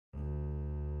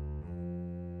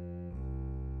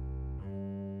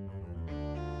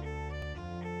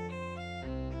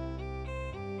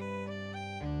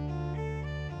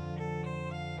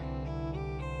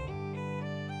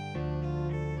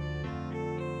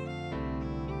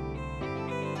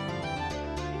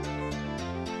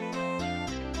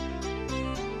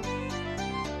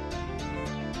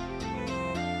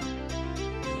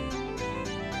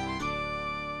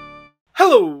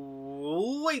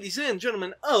ladies and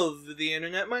gentlemen of the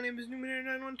internet, my name is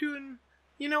Numinator912, and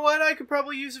you know what? I could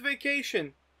probably use a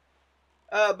vacation.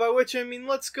 By which I mean,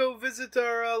 let's go visit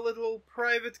our little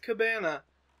private cabana.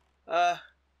 I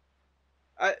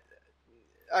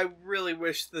really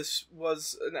wish this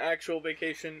was an actual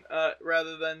vacation,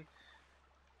 rather than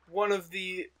one of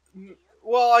the...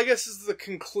 Well, I guess this is the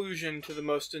conclusion to the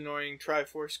most annoying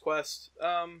Triforce quest.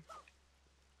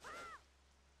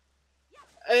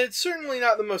 And it's certainly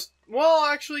not the most... Well,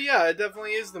 actually, yeah, it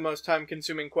definitely is the most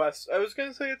time-consuming quest. I was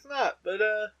gonna say it's not, but,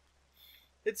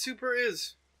 it super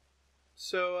is.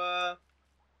 So,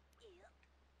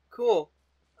 cool.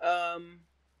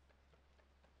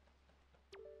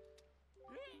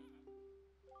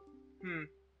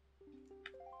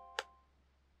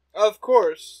 Of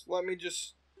course, let me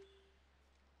just...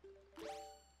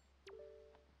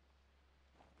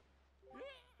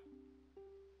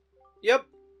 Yep.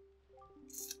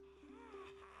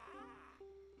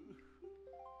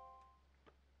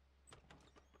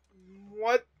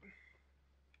 What?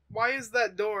 Why is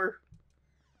that door?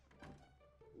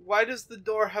 Why does the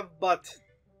door have butt?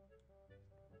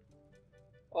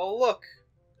 Oh, look.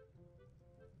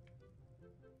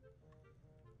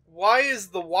 Why is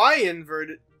the Y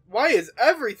inverted? Why is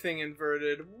everything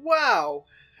inverted? Wow.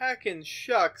 Heckin'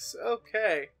 shucks.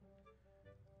 Okay.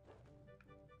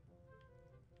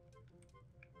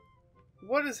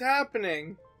 What is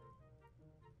happening?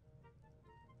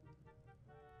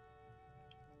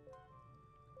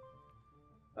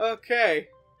 Okay.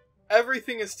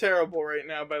 Everything is terrible right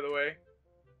now, by the way.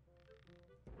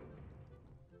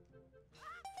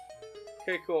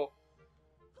 Okay, cool.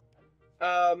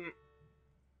 I'm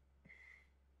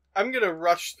gonna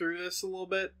rush through this a little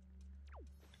bit.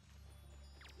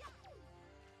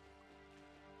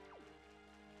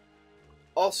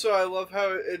 Also, I love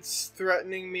how it's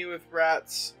threatening me with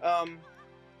rats.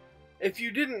 If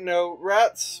you didn't know,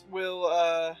 rats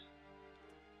will,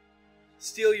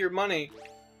 steal your money.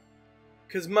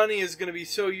 Because money is going to be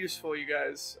so useful, you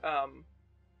guys.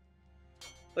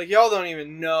 Like, y'all don't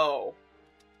even know.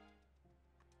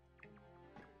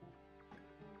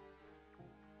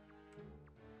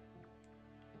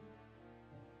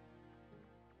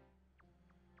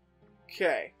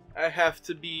 Okay, I have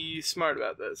to be smart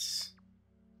about this.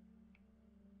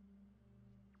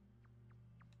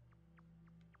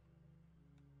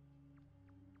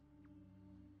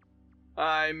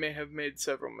 I may have made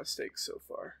several mistakes so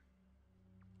far.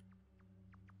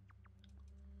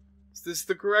 Is this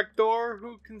the correct door?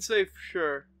 Who can say for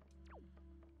sure?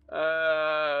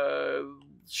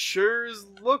 Sure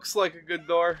looks like a good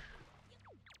door.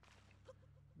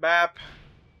 Bap.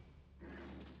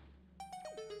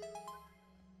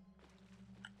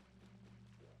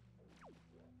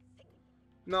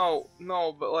 No,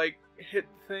 but like, hit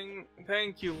thing.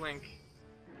 Thank you, Link.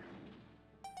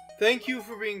 Thank you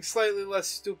for being slightly less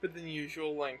stupid than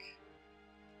usual, Link.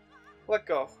 Let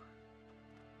go.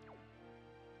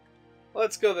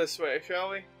 Let's go this way, shall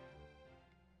we?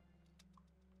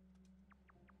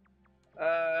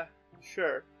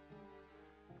 Sure.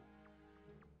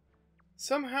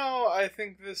 Somehow I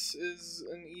think this is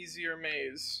an easier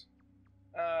maze.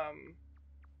 I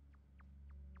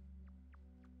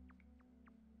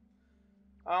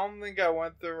don't think I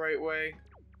went the right way.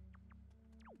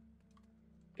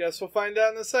 Guess we'll find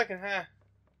out in a second, huh?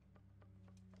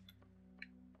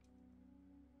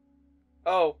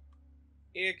 Oh.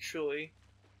 Actually.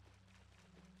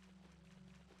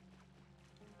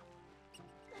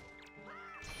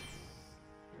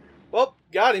 Well,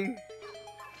 got him.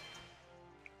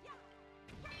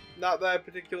 Not that I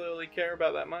particularly care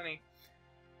about that money.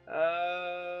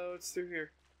 What's through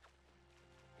here?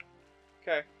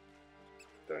 Okay.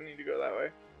 Don't need to go that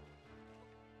way.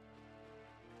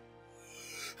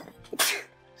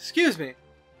 Excuse me.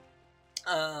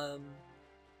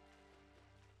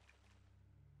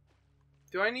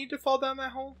 Do I need to fall down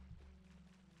that hole?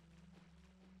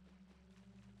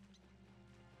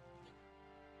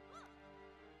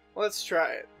 Let's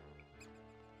try it.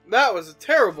 That was a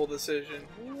terrible decision.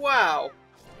 Wow.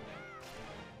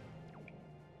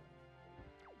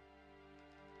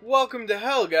 Welcome to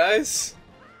hell, guys.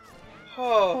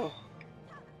 Oh.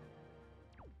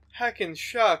 Heckin'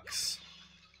 shucks.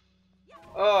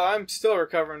 Oh, I'm still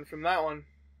recovering from that one.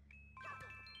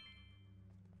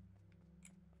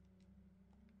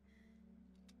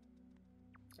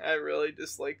 I really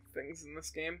dislike things in this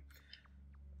game.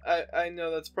 I know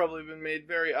that's probably been made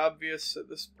very obvious at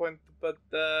this point, but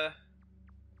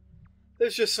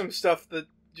there's just some stuff that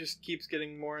just keeps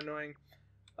getting more annoying.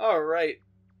 Alright.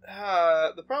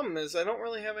 The problem is I don't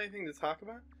really have anything to talk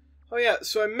about. Oh yeah,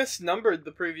 so I misnumbered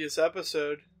the previous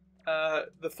episode.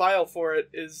 the file for it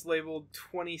is labeled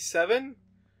 27,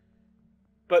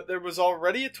 but there was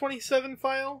already a 27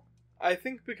 file. I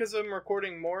think because I'm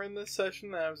recording more in this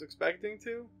session than I was expecting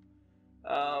to.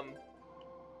 I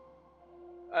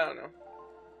don't know.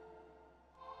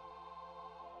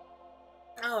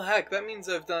 Oh heck, that means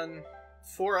I've done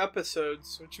 4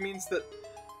 episodes, which means that,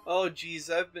 oh geez,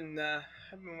 I've been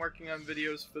working on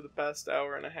videos for the past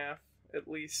hour and a half, at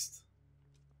least.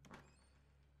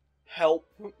 Help.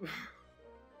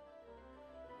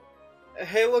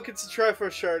 Hey, look, it's a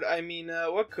Triforce shard. I mean,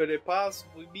 what could it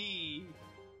possibly be?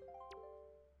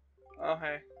 Oh,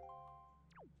 hey.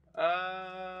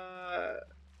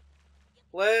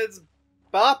 Let's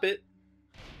bop it.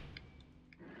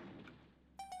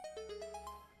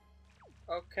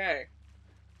 Okay.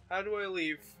 How do I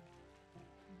leave?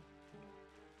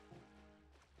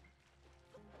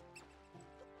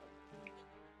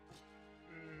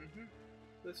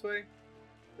 This way?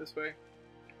 This way.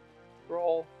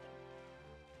 Roll.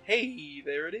 Hey,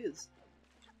 there it is.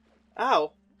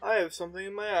 Ow, I have something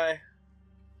in my eye.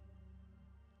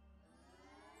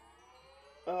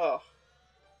 Oh.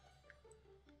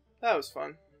 That was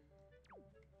fun.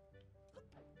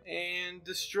 And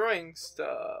destroying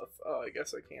stuff. Oh, I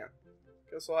guess I can't.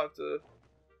 Guess I'll have to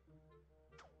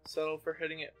settle for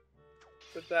hitting it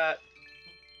with that.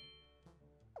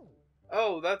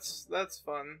 Oh, that's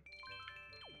fun.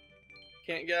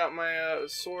 Can't get out my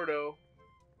Swordo.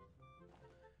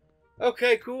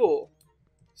 Okay, cool.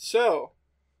 So,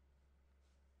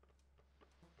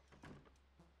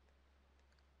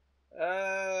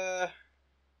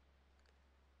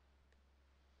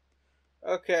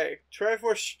 okay,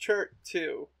 Triforce chart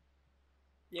 2.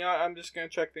 You know, I'm just gonna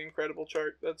check the incredible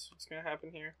chart. That's what's gonna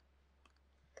happen here.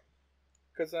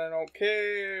 Because I don't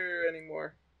care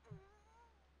anymore.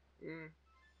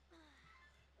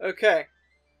 Okay.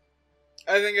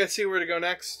 I think I see where to go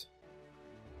next.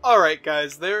 Alright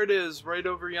guys, there it is, right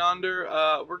over yonder.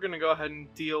 We're gonna go ahead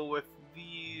and deal with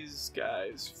these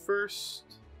guys first.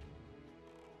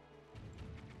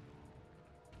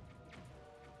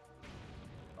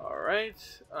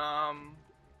 Alright,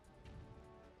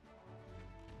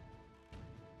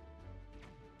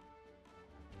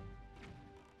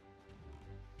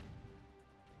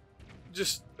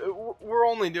 we're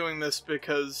only doing this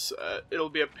because it'll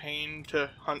be a pain to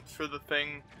hunt for the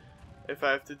thing if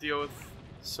I have to deal with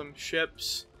some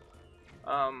ships.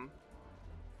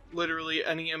 Literally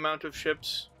any amount of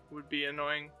ships would be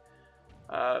annoying.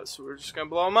 So we're just gonna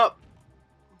blow them up.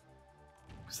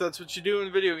 Because that's what you do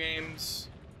in video games.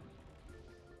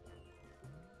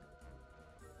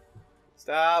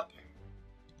 Stop.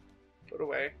 Put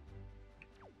away.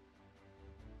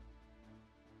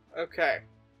 Okay.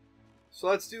 So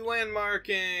let's do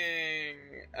landmarking.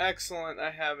 Excellent,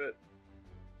 I have it.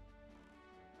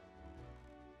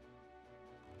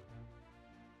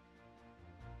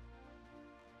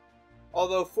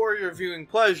 Although, for your viewing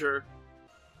pleasure,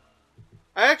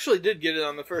 I actually did get it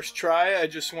on the first try. I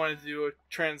just wanted to do a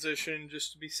transition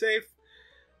just to be safe.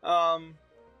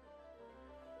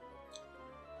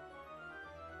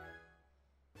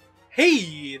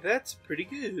 Hey, that's pretty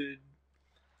good.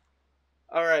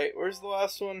 Alright, where's the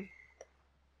last one?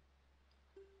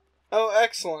 Oh,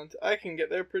 excellent. I can get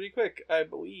there pretty quick, I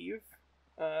believe.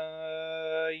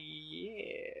 Yeah.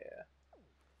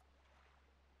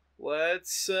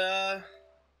 Let's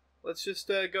just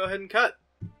go ahead and cut.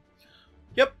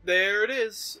 Yep, there it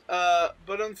is.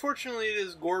 But unfortunately it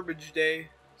is garbage day,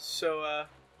 so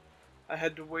I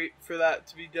had to wait for that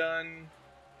to be done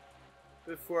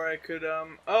before I could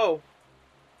oh,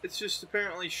 it's just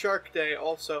apparently Shark Day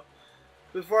also.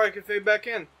 Before I could fade back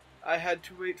in, I had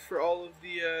to wait for all of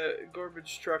the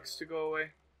garbage trucks to go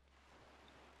away.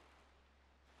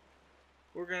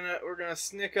 We're gonna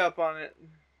sneak up on it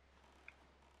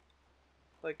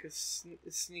like a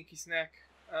sneaky snack.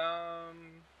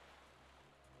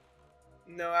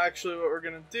 No, actually, what we're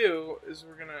gonna do is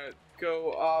we're gonna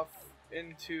go off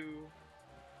into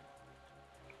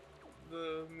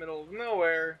the middle of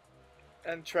nowhere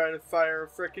and try to fire a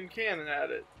frickin' cannon at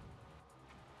it.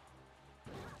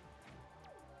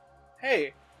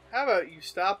 Hey, how about you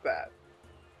stop that?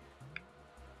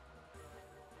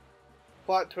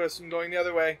 Plot twist, I'm going the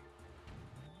other way.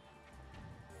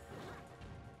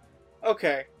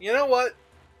 Okay, you know what?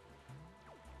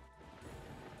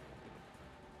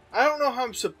 I don't know how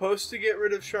I'm supposed to get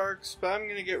rid of sharks, but I'm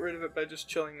going to get rid of it by just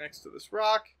chilling next to this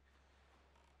rock.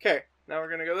 Okay, now we're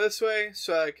going to go this way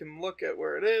so I can look at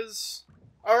where it is.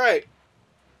 Alright.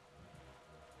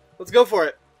 Let's go for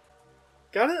it.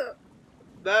 Got it?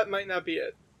 That might not be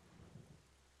it.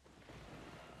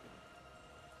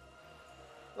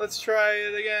 Let's try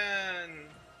it again.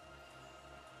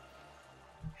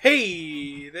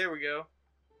 Hey, there we go.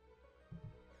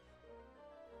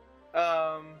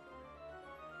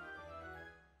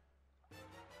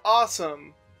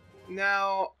 Awesome.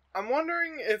 Now, I'm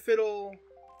wondering if it'll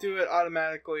do it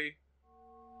automatically.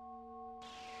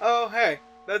 Oh, hey.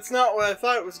 That's not what I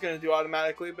thought it was going to do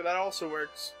automatically, but that also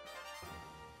works.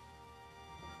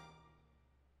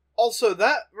 Also,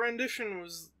 that rendition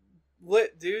was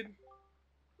lit, dude.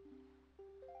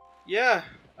 Yeah.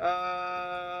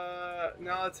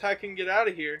 Now let's hack and get out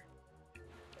of here.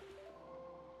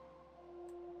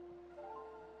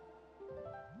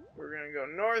 We're gonna go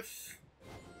north.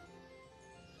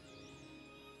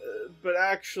 But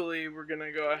actually, we're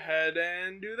gonna go ahead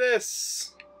and do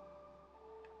this.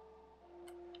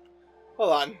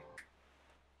 Hold on.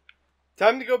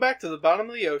 Time to go back to the bottom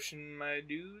of the ocean, my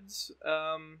dudes.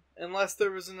 Unless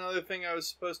there was another thing I was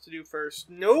supposed to do first.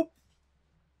 Nope.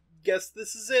 Guess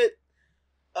this is it.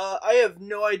 I have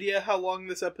no idea how long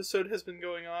this episode has been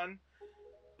going on.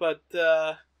 But,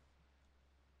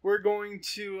 we're going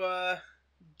to,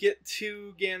 get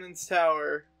to Ganon's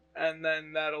Tower. And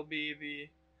then that'll be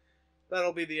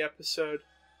the episode.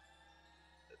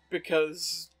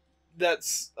 Because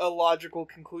that's a logical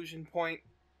conclusion point.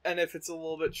 And if it's a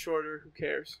little bit shorter, who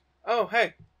cares? Oh,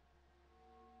 hey.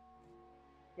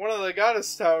 One of the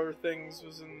Goddess Tower things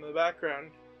was in the background.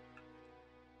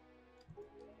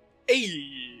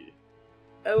 Hey!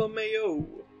 LMAO.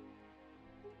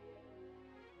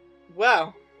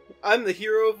 Wow. I'm the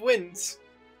hero of winds.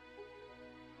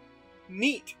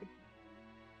 Neat.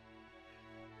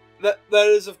 That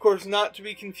is, of course, not to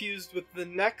be confused with the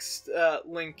next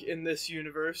Link in this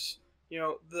universe. You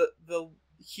know, the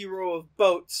hero of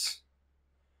boats,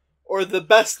 or the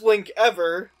best Link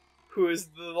ever, who is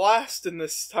the last in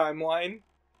this timeline,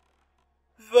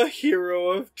 the hero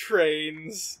of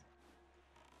trains.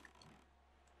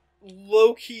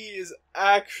 Loki is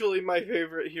actually my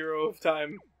favorite hero of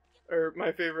time, or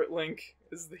my favorite Link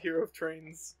is the hero of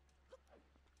trains.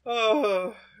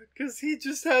 Oh, because he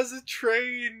just has a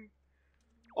train.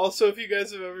 Also, if you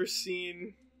guys have ever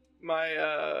seen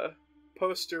my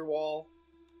poster wall,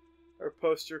 or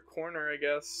poster corner, I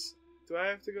guess. Do I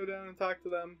have to go down and talk to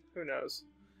them? Who knows?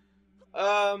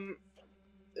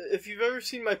 If you've ever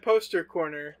seen my poster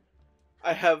corner,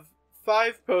 I have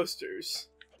 5 posters.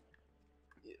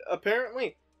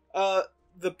 Apparently.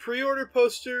 The pre-order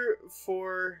poster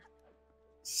for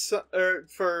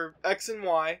X and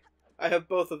Y, I have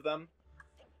both of them.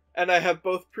 And I have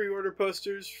both pre-order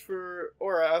posters for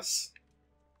ORAS.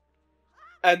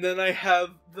 And then I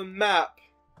have the map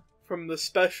from the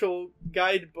special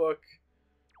guidebook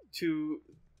to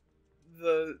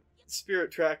the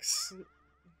Spirit Tracks.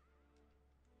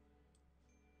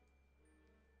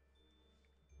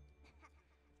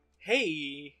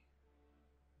 Hey!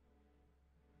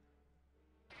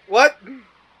 What?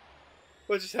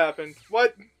 What just happened?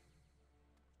 What?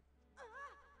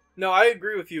 No, I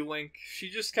agree with you, Link. She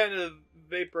just kind of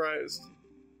vaporized.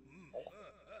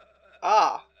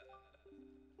 Ah.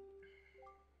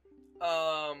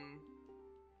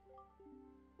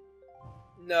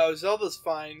 No, Zelda's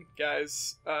fine,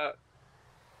 guys.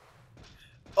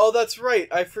 Oh, that's right.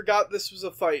 I forgot this was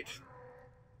a fight.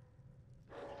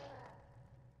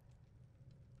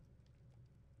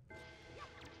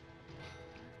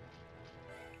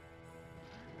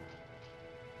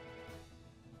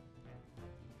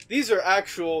 These are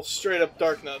actual straight-up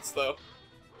Dark Nuts, though.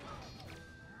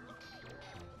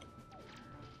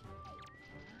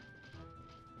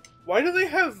 Why do they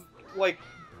have, like,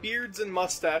 beards and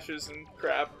mustaches and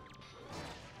crap?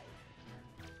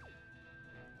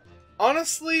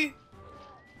 Honestly,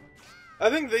 I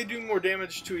think they do more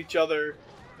damage to each other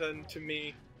than to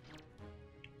me.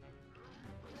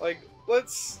 Like,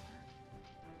 let's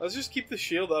just keep the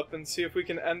shield up and see if we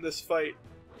can end this fight.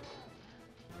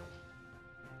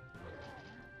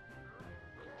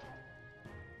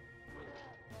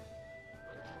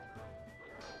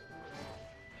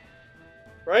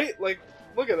 Right? Like,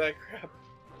 look at that crap.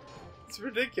 It's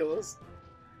ridiculous.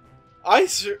 I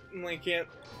certainly can't...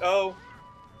 Oh.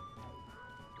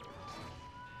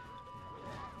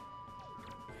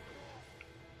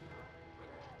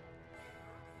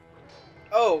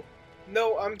 Oh.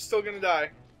 No, I'm still gonna die.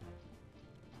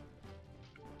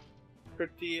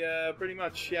 Pretty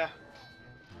much, yeah.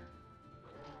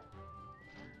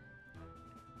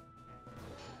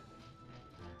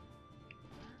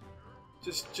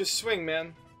 Just swing,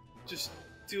 man. Just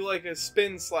do like a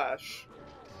spin slash.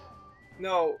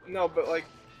 No, but like,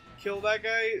 kill that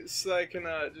guy so I can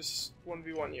just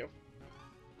 1v1 you.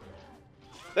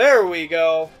 There we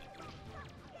go.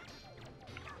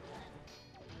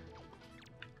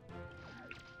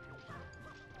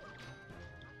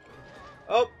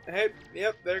 Oh, hey,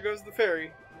 yep, there goes the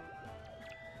ferry.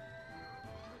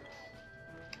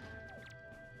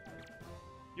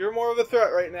 You're more of a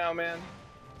threat right now, man.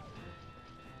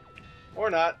 Or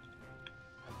not.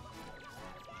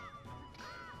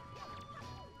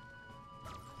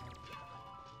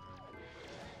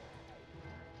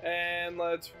 And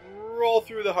let's roll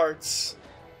through the hearts.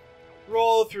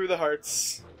 Roll through the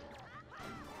hearts.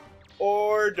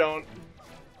 Or don't.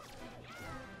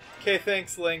 Okay,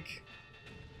 thanks, Link.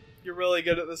 You're really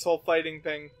good at this whole fighting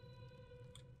thing.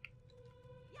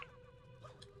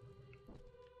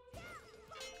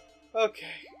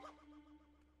 Okay.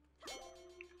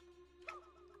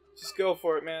 Just go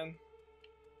for it, man.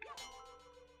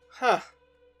 Huh.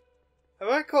 Have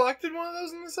I collected one of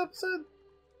those in this episode?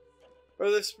 Or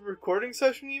this recording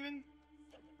session, even?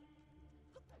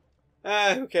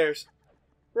 Ah, who cares?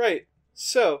 Right.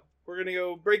 So, we're gonna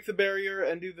go break the barrier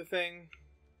and do the thing.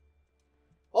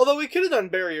 Although we could have done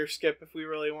barrier skip if we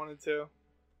really wanted to.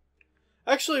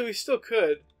 Actually, we still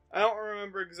could. I don't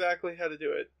remember exactly how to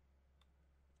do it.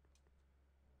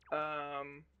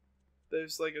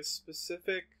 There's like a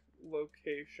specific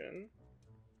location.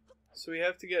 So we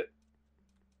have to get...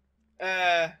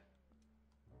 Oh,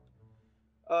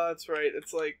 that's right.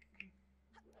 It's like...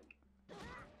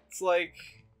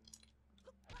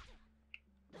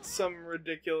 some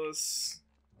ridiculous...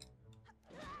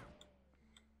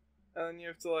 And then you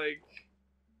have to like...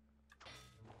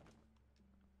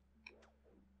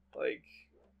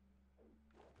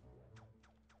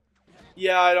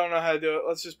 Yeah, I don't know how to do it.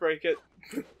 Let's just break it.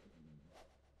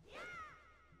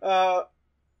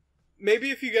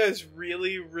 Maybe if you guys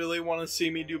really, really want to see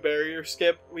me do barrier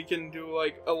skip, we can do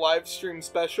like a live stream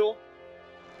special.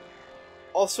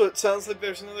 Also, it sounds like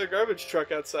there's another garbage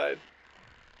truck outside.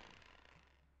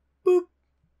 Boop.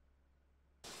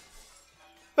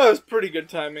 That was pretty good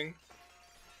timing.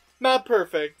 Not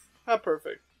perfect. Not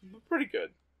perfect. But pretty good.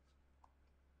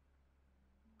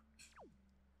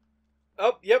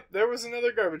 Oh, yep, there was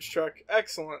another garbage truck.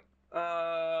 Excellent.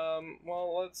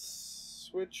 Well, let's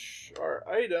switch our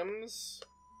items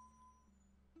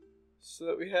so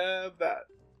that we have that.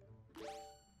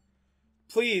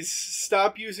 Please,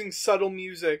 stop using subtle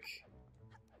music.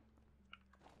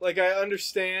 Like, I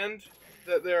understand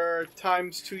that there are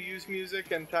times to use music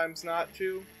and times not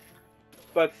to,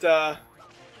 but,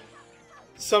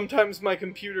 sometimes my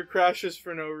computer crashes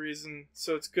for no reason,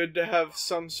 so it's good to have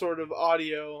some sort of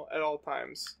audio at all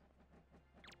times.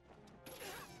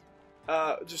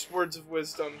 Just words of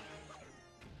wisdom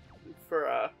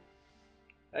for,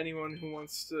 anyone who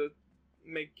wants to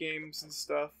make games and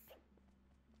stuff.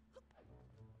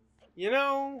 You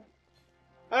know,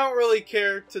 I don't really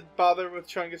care to bother with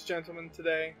Chungus Gentleman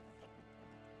today.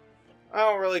 I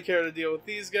don't really care to deal with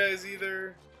these guys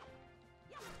either.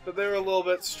 But they're a little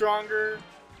bit stronger,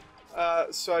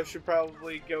 so I should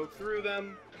probably go through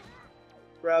them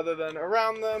rather than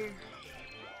around them.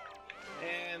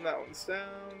 And that one's down.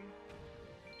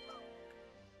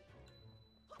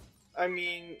 I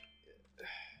mean,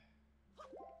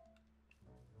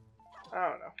 I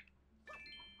don't know.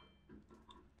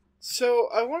 So,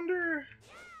 I wonder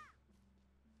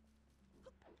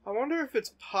if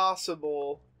it's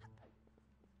possible.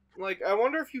 Like, I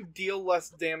wonder if you deal less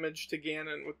damage to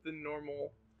Ganon with the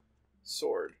normal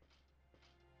sword.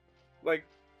 Like,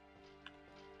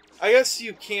 I guess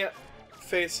you can't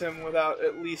face him without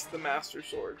at least the Master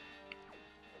Sword.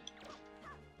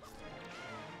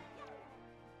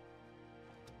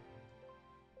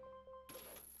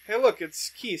 Hey look,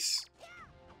 it's Keese.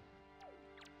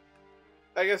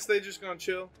 I guess they just gonna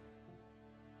chill.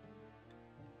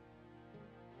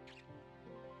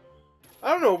 I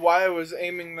don't know why I was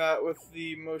aiming that with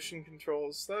the motion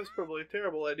controls. That was probably a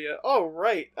terrible idea. Oh,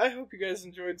 right. I hope you guys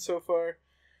enjoyed so far.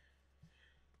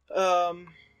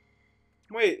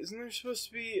 Wait, isn't there supposed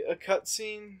to be a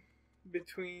cutscene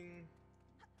between...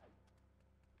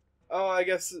 Oh, I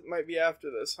guess it might be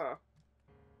after this, huh?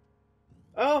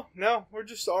 Oh, no. We're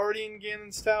just already in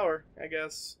Ganon's Tower, I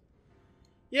guess.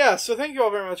 Yeah, so thank you all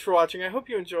very much for watching. I hope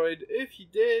you enjoyed. If you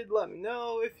did, let me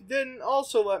know. If you didn't,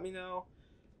 also let me know.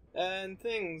 And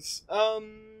things.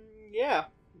 Yeah.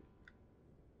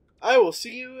 I will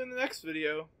see you in the next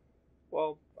video.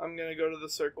 Well, I'm gonna go to the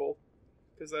circle,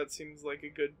 because that seems like a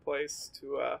good place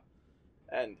to,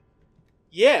 end.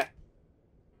 Yeah!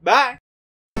 Bye!